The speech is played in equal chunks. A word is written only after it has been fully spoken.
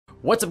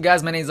What's up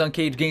guys, my name is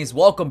unCAGEDgamez.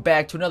 Welcome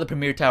back to another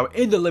Premier Tower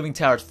in the Living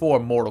Towers for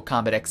Mortal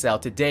Kombat XL.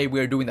 Today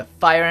we are doing the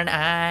Fire and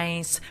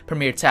Ice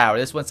Premier Tower.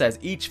 This one says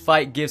each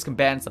fight gives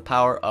combatants the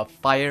power of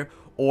fire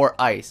or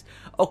ice.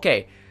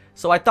 Okay,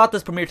 so I thought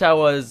this Premier Tower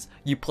was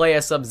you play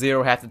as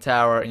Sub-Zero half the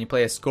tower and you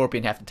play as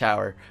Scorpion half the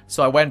tower.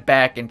 So I went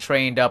back and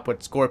trained up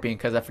with Scorpion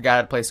because I forgot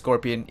how to play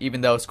Scorpion,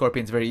 even though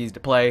Scorpion's very easy to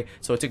play,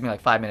 so it took me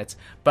like 5 minutes.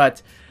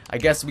 But I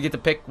guess we get to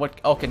pick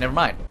what. Okay, never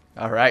mind.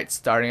 Alright,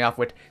 starting off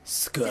with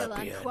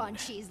Scorpion.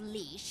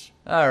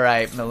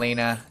 Alright,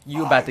 Melina,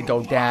 you about to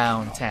go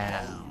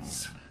downtown.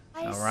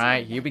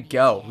 Alright, here we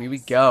go. Here we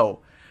go.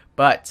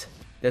 But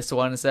this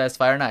one says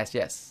Fire and Ice,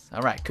 yes.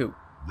 Alright, cool.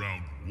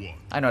 Round one.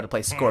 I know how to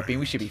play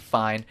Scorpion, we should be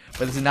fine.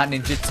 But this is not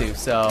ninjutsu,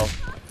 so.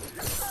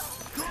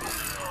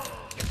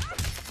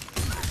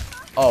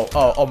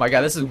 Oh my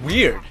god, this is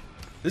weird.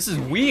 This is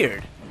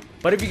weird.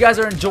 But if you guys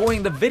are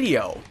enjoying the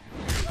video,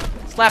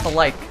 slap a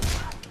like.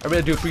 I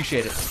really do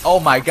appreciate it. Oh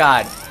my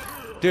god.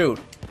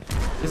 Dude.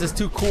 This is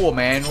too cool,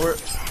 man. We're...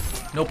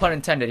 No pun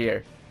intended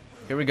here.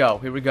 Here we go.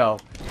 Here we go.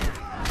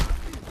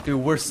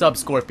 Dude, we're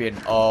Sub-Scorpion.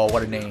 Oh,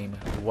 what a name.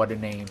 What a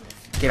name.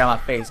 Get out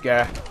of my face,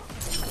 girl.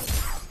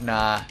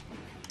 Nah.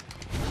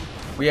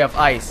 We have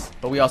ice,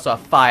 but we also have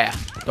fire.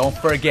 Don't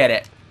forget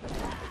it.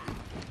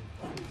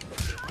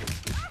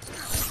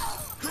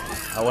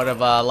 I would have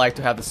liked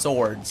to have the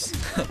swords.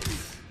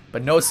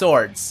 But no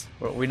swords.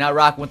 We're not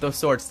rocking with those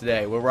swords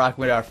today. We're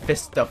rocking with our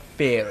Fist of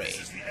Fury.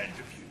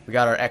 We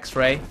got our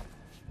X-ray.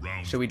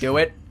 Should we do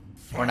it?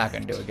 We're not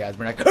gonna do it, guys.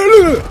 We're not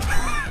gonna.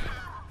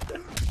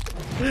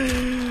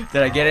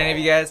 Did I get any of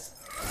you guys?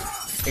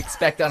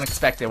 Expect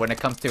unexpected when it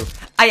comes to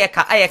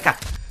Ayaka.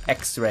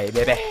 X-ray,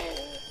 baby.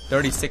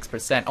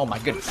 36%. Oh my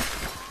goodness.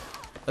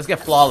 Let's get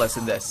flawless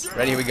in this.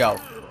 Ready? Here we go.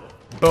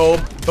 Boom,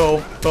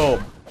 boom,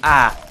 boom.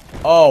 Ah.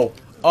 Oh,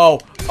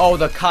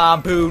 the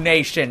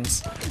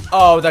combinations.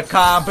 Oh, the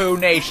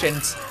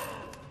combinations.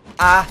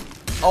 Ah.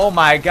 Oh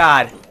my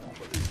god.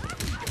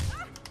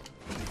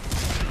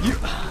 You.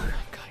 Oh my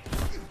god.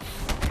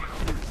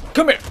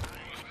 Come here.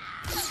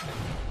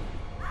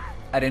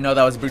 I didn't know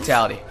that was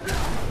brutality.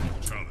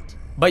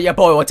 But your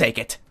boy will take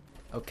it.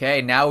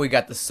 Okay, now we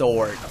got the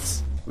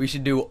swords. We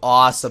should do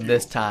awesome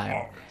this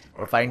time.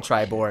 We're fighting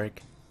Triborg.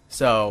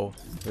 So,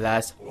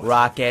 let's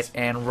rock it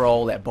and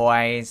roll it,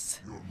 boys.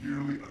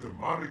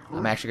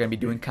 I'm actually going to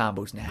be doing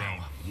combos now.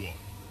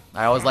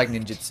 I always like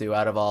ninjutsu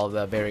out of all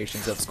the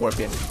variations of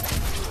Scorpion.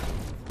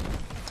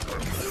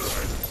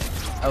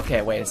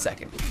 Okay, wait a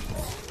second.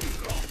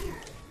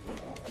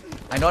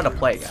 I know how to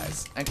play,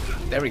 guys.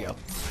 There we go.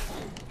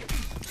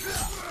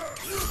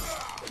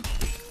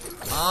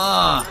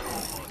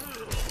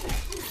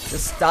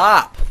 Just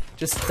stop.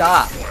 Just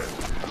stop.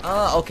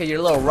 Okay, your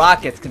little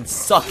rockets can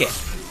suck it.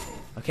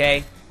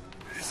 Okay?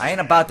 I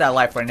ain't about that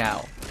life right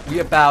now. We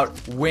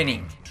about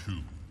winning.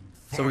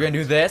 So we're gonna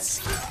do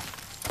this.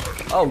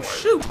 Oh,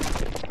 shoot.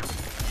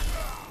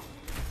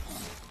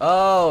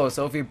 Oh,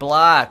 so if you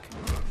block.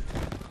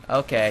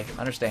 Okay,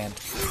 understand.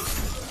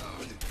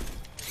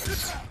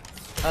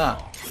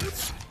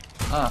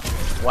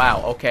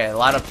 Wow, okay, a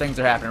lot of things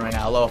are happening right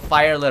now. A little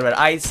fire, a little bit of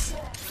ice.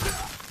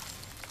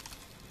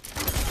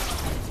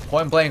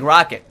 Point blank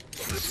rocket.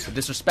 The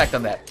disrespect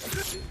on that.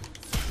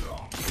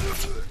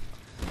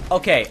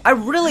 Okay, I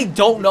really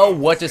don't know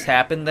what just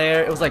happened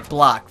there. It was like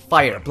block,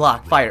 fire,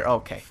 block, fire.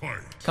 Okay.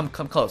 Come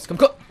close. Come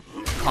close.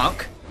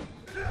 Honk.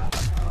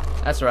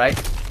 That's right.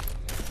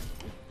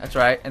 That's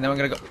right. And then we're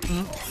gonna go.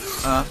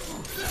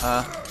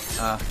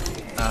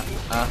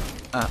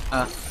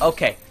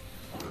 Okay.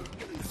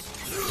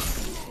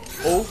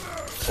 Oh.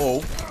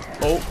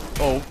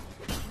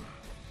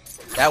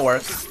 That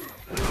works.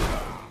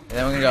 And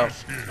then we're gonna go.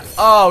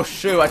 Oh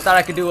shoot! I thought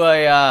I could do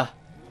a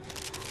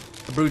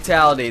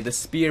brutality, the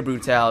spear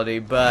brutality,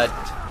 but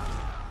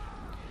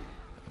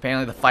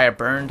apparently the fire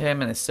burned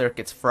him and the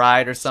circuit's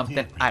fried or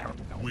something. I don't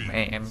know,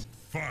 man.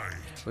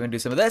 We're gonna do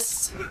some of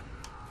this.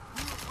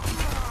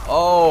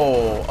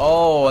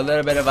 Oh, a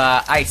little bit of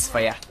ice for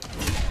ya.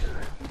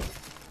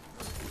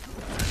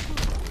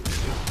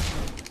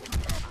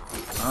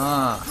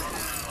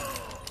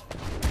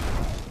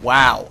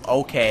 Wow.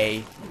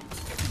 Okay.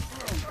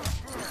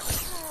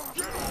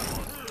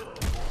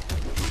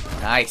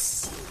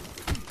 Nice.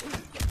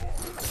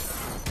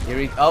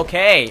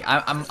 Okay,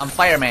 I'm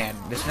fireman.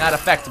 This should not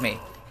affect me.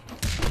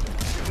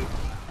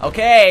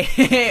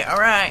 Okay, all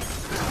right.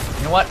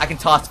 You know what? I can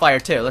toss fire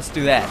too. Let's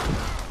do that.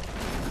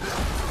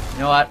 You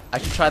know what? I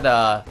should try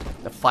the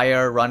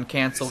fire run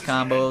cancel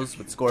combos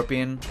with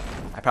Scorpion.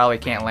 I probably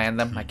can't land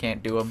them. I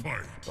can't do them,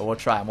 but we'll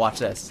try them. Watch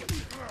this.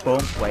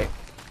 Boom. Wait.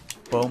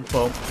 Boom.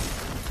 Boom.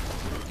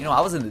 You know, I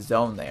was in the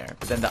zone there,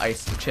 but then the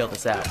ice chilled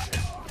us out.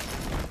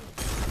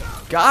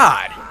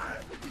 God.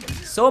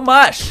 So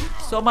much.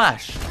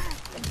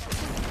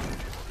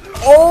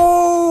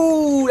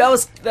 Oh, that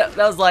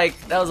was like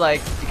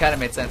it kind of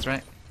made sense,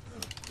 right?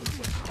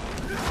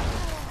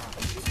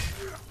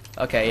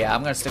 Okay, yeah,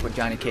 I'm gonna stick with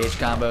Johnny Cage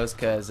combos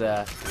because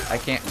I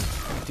can't.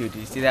 Dude, did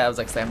you see that? I was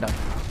like slam dunk.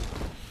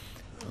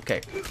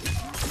 Okay.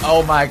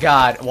 Oh my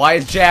god. Why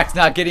is Jax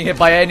not getting hit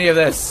by any of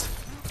this?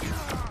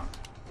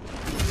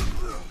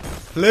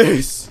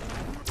 Please.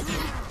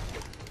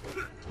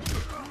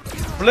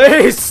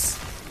 Please.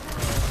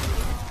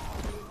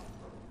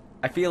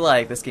 I feel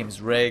like this game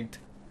is rigged.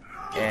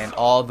 And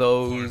all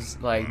those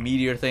like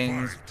meteor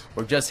things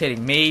were just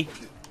hitting me.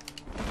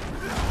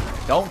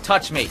 Don't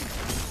touch me.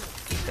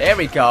 There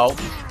we go.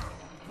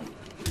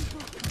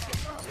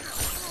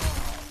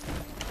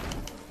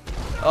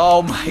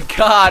 Oh my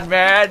god,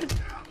 man.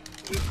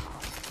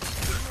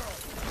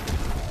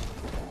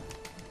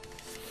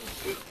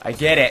 I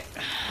get it.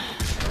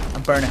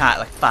 I'm burning hot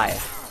like fire.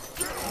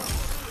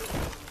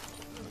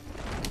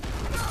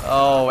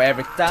 Oh,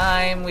 every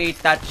time we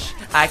touch,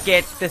 I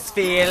get this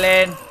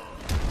feeling.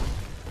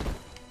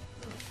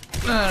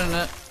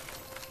 I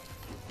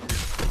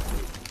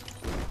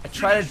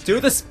try to do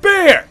the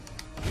spear.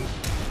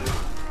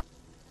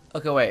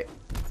 Okay, wait.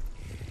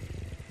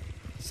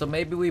 So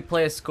maybe we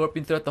play a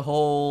Scorpion throughout the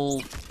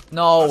whole...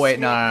 No, wait,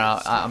 no.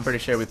 I'm pretty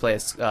sure we play a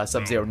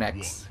Sub-Zero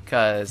next.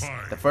 Because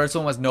the first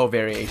one was no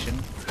variation.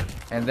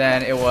 And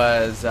then it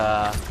was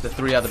the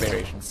 3 other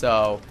variations.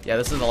 So, yeah,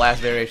 this is the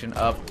last variation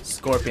of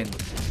Scorpion.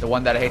 The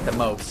one that I hate the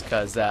most.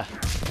 Because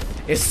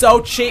it's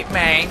so cheap,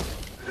 man.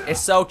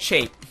 It's so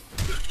cheap.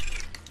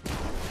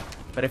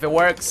 But if it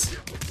works,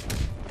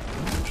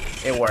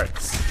 it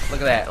works.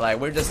 Look at that. Like,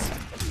 we're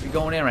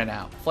going in right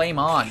now. Flame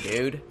on,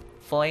 dude.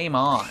 Flame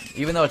on.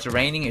 Even though it's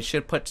raining, it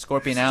should put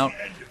Scorpion out,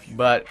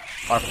 but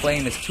our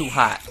flame is too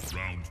hot.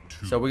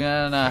 So we're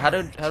gonna how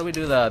do we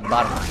do the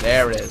bottom one?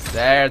 There it is.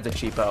 There's the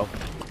cheapo.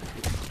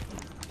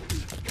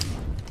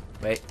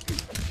 Wait.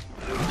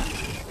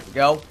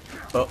 Go.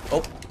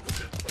 Oh.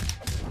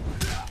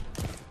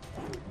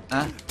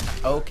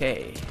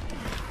 Okay.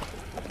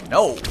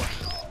 No.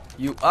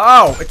 You.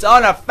 Oh, it's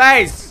on her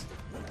face.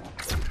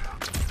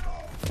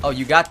 Oh,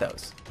 you got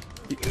those.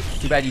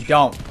 Too bad you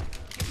don't.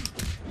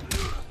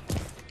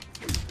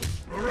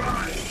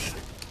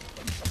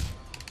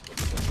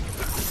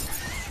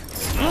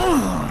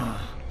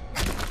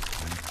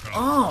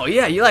 Oh,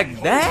 yeah, you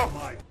like that?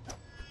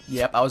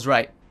 Yep, I was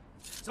right.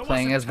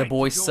 Playing as the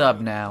boy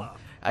Sub now.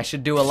 I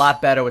should do a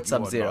lot better with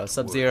Sub-Zero.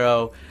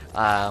 Sub-Zero,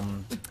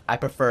 I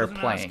prefer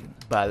playing,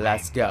 but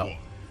let's go.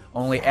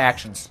 Only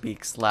action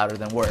speaks louder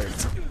than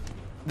words.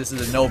 This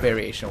is a no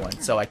variation one,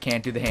 so I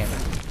can't do the hammer.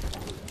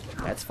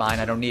 That's fine,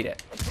 I don't need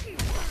it.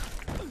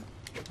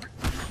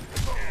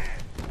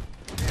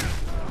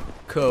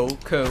 Cool.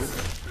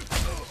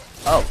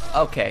 Oh,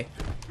 okay.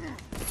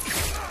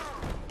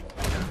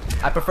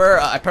 I prefer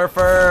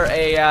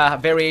a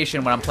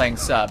variation when I'm playing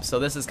sub. So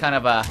this is kind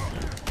of a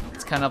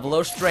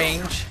little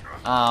strange.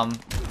 But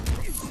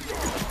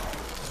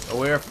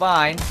we're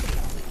fine.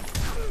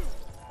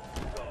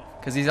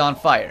 Cause he's on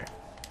fire.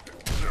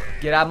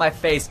 Get out of my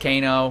face,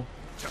 Kano.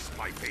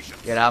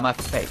 Get out of my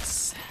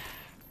face.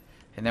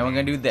 And then we're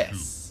gonna do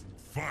this.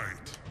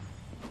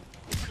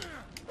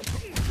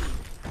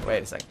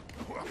 Wait a second.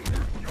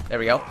 There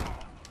we go.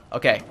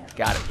 Okay,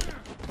 got it.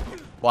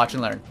 Watch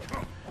and learn.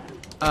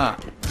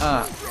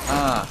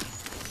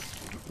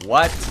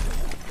 What?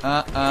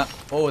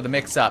 Oh, the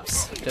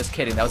mix-ups. Just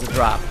kidding, that was a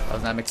drop. That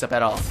was not a mix-up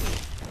at all.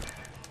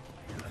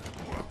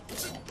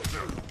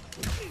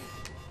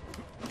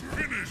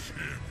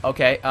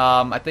 Okay,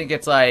 I think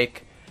it's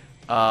like,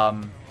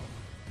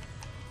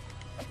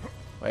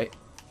 wait.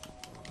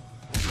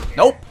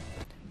 Nope!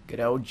 Good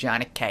old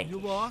Johnny Cage. You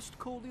lost,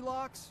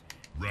 Goldilocks?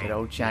 Good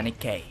old Johnny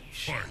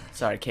Cage.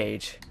 Sorry,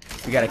 Cage.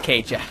 We gotta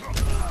cage ya.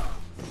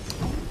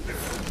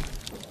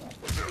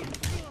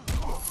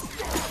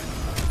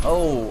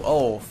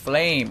 Oh,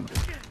 flame.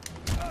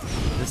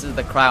 This is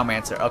the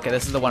Cryomancer. Okay,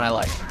 this is the one I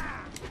like.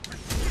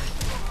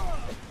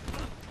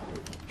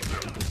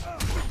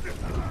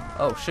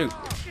 Oh, shoot.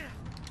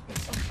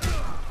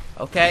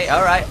 Okay,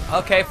 alright.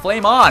 Okay,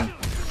 flame on.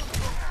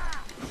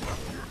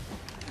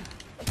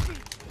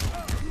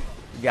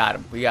 We got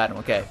him,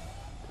 okay.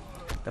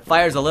 The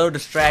fire's a little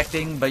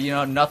distracting, but you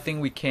know,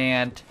 nothing we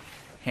can't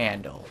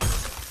handle.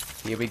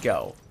 Here we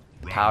go.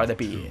 Power of the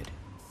beard.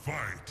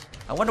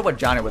 I wonder what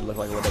Johnny would look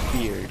like with a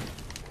beard.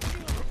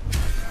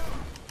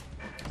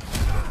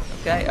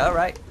 Okay,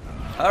 alright.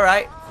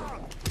 Alright.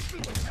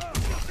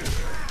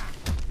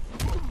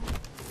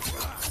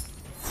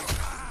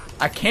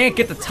 I can't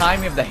get the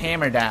timing of the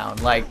hammer down.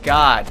 Like,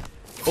 God.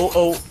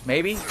 Oh,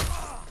 maybe?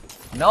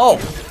 No!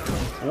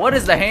 What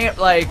is the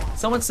like,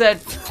 someone said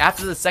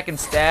after the second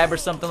stab or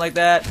something like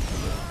that?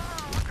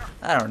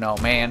 I don't know,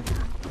 man.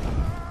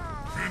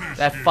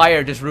 That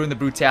fire just ruined the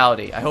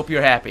brutality. I hope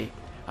you're happy.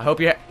 I hope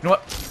you're you know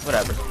what?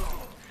 Whatever.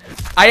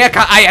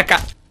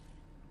 Ayaka!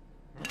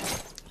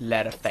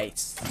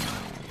 Leatherface.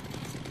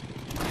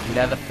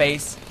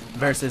 Leatherface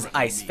versus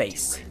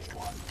Iceface.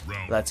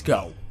 Let's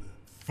go.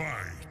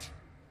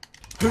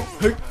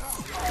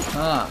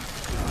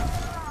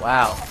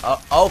 Wow.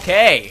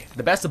 Okay.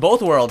 The best of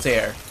both worlds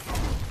here.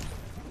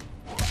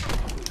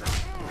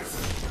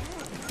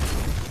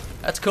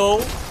 That's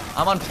cool.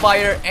 I'm on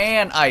fire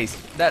and ice.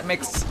 That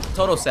makes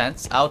total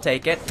sense. I'll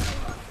take it.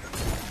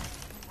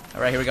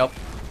 Alright, here we go.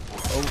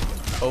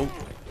 Oh,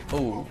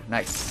 oh,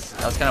 nice.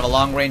 That was kind of a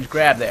long-range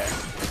grab there.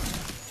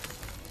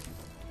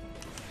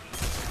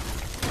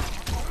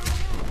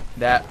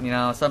 That, you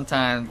know,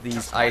 sometimes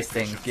these ice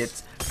things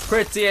get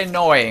pretty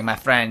annoying, my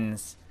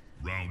friends.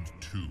 Round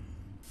 2,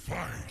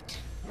 fight.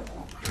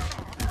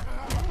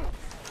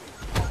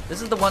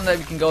 This is the one that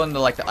we can go into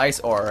like the ice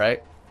ore,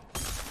 right?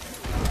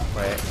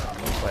 Wait,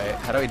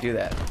 how do we do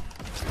that?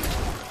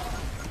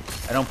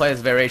 I don't play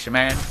this variation,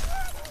 man.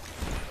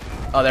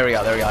 Oh, there we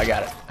go, I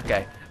got it.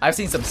 Okay. I've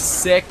seen some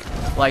sick,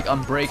 like,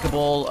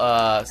 unbreakable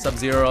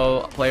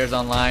Sub-Zero players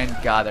online.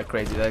 God, they're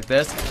crazy. Like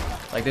this.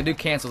 Like, they do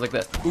cancels like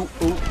this. Ooh,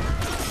 ooh.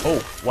 Oh,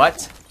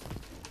 what?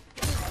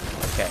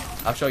 Okay,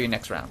 I'll show you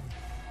next round.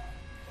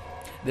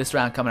 This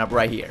round coming up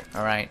right here,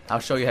 alright? I'll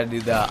show you how to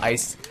do the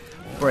ice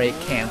break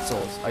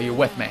cancels. Are you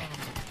with me?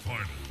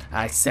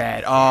 I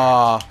said,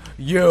 oh,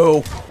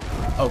 you.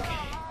 Okay.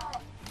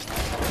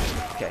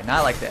 Okay,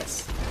 not like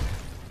this.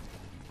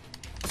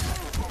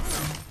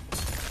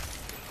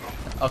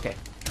 Okay.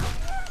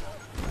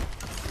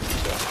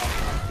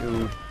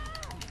 Dude.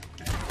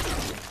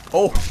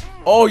 Oh,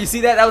 oh, you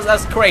see that? That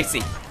was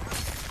crazy.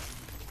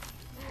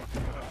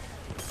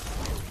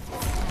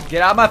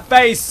 Get out of my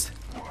face!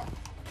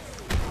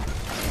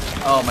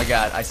 Oh my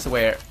god, I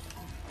swear.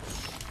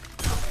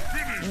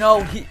 You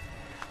know,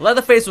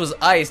 Leatherface was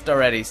iced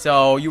already,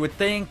 so you would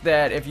think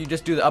that if you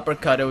just do the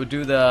uppercut, it would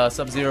do the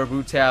Sub-Zero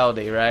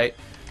brutality, right?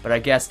 But I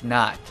guess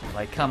not.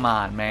 Like, come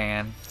on,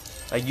 man.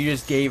 Like, you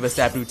just gave us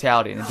that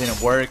brutality and it didn't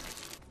work.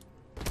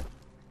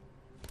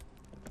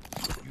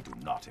 You do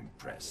not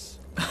impress.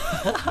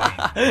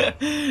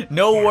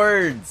 No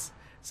words.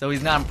 So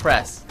he's not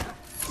impressed.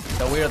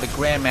 So we are the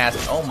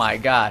Grandmaster. Oh my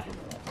god.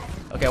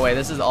 Okay, wait,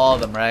 this is all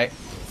of them, right?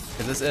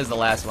 Because this is the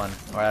last one.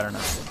 Or I don't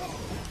know.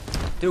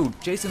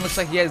 Dude, Jason looks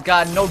like he has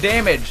gotten no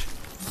damage.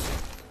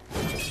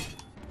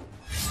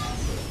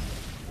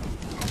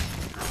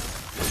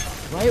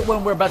 Right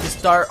when we're about to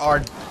start our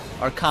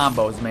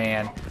combos,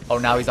 man. Oh,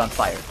 now he's on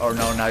fire. Oh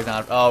no, now he's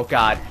not. Oh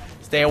god.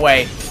 Stay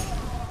away.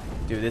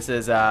 Dude, this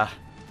is a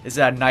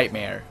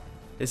nightmare.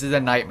 This is a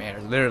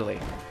nightmare, literally.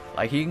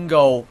 Like, he can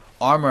go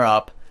armor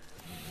up.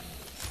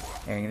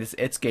 And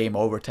it's game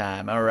over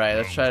time. Alright,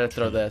 let's try to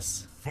throw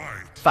this.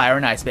 Fire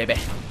and ice, baby.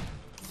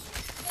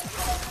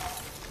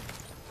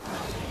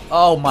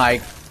 Oh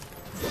my.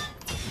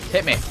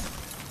 Hit me.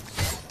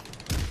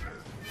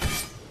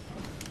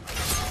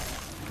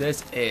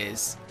 This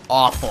is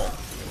awful.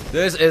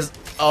 This is,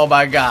 oh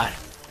my god.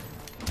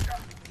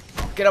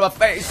 Get out of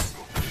my face.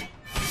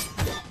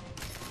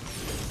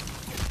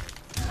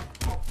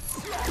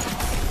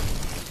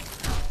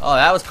 Oh,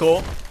 that was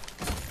cool.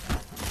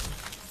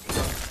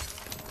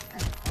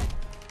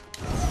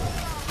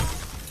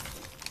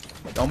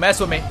 Don't mess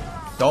with me.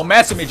 Don't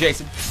mess with me,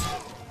 Jason.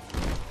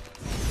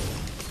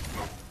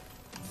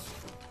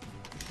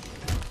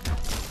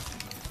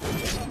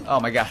 Oh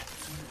my god.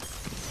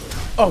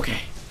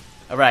 Okay.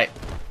 Alright.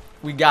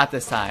 We got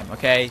this time,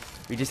 okay?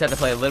 We just have to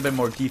play a little bit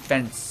more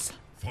defense.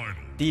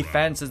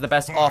 Defense is the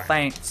best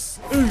offense.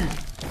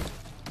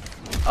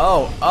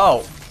 Oh,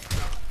 oh.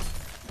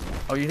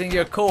 Oh, you think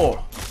you're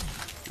cool?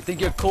 You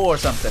think you're cool or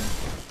something?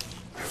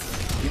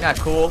 You're not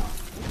cool.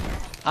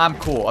 I'm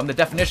cool. I'm the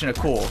definition of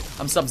cool.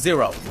 I'm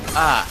Sub-Zero.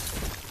 Ah.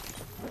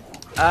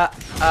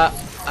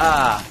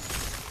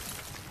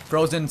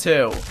 Frozen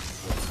 2.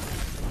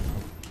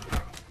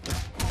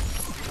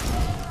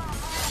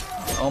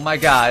 Oh my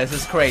god, this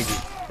is crazy.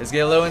 Let's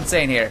get a little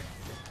insane here.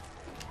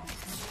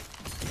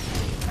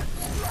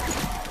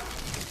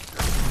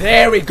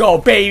 There we go,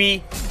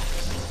 baby!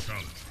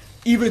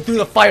 Even through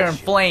the fire and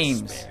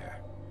flames.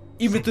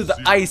 Even through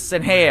the ice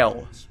and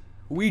hail.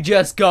 We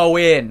just go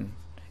in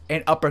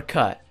and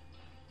uppercut.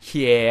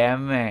 Yeah,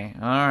 man.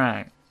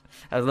 Alright.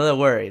 I was a little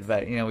worried,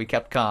 but, you know, we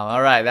kept calm.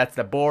 Alright, that's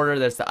the border.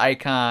 That's the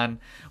icon.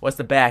 What's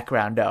the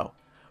background, though?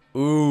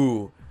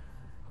 Ooh.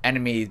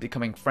 Enemies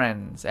becoming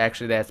friends.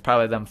 Actually, that's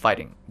probably them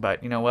fighting.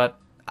 But, you know what?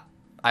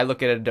 I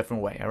look at it a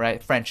different way,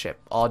 alright? Friendship.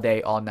 All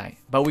day, all night.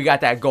 But we got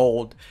that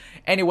gold.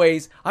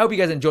 Anyways, I hope you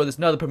guys enjoyed this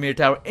another Premier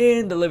Tower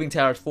in the Living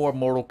Towers for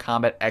Mortal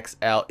Kombat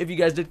XL. If you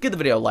guys did, give the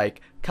video a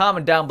like.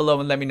 Comment down below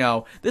and let me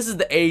know. This is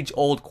the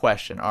age-old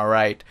question,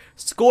 alright?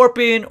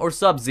 Scorpion or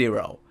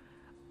Sub-Zero?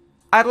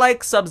 I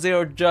like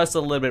Sub-Zero just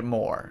a little bit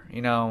more,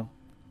 you know?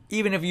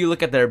 Even if you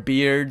look at their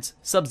beards,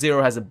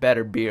 Sub-Zero has a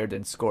better beard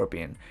than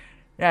Scorpion.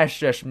 That's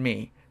just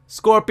me.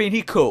 Scorpion,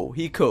 he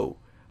cool.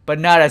 But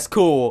not as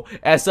cool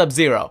as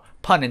Sub-Zero.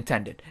 Pun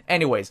intended.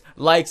 Anyways,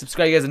 like,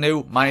 subscribe if you guys are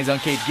new. My name's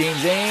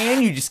unCAGEDgamez,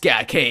 and you just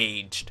got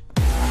caged.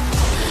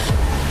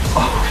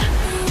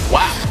 Oh,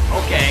 wow,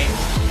 okay.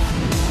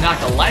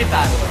 Knocked the life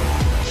out of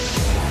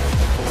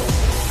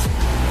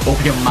her.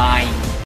 Open your mind.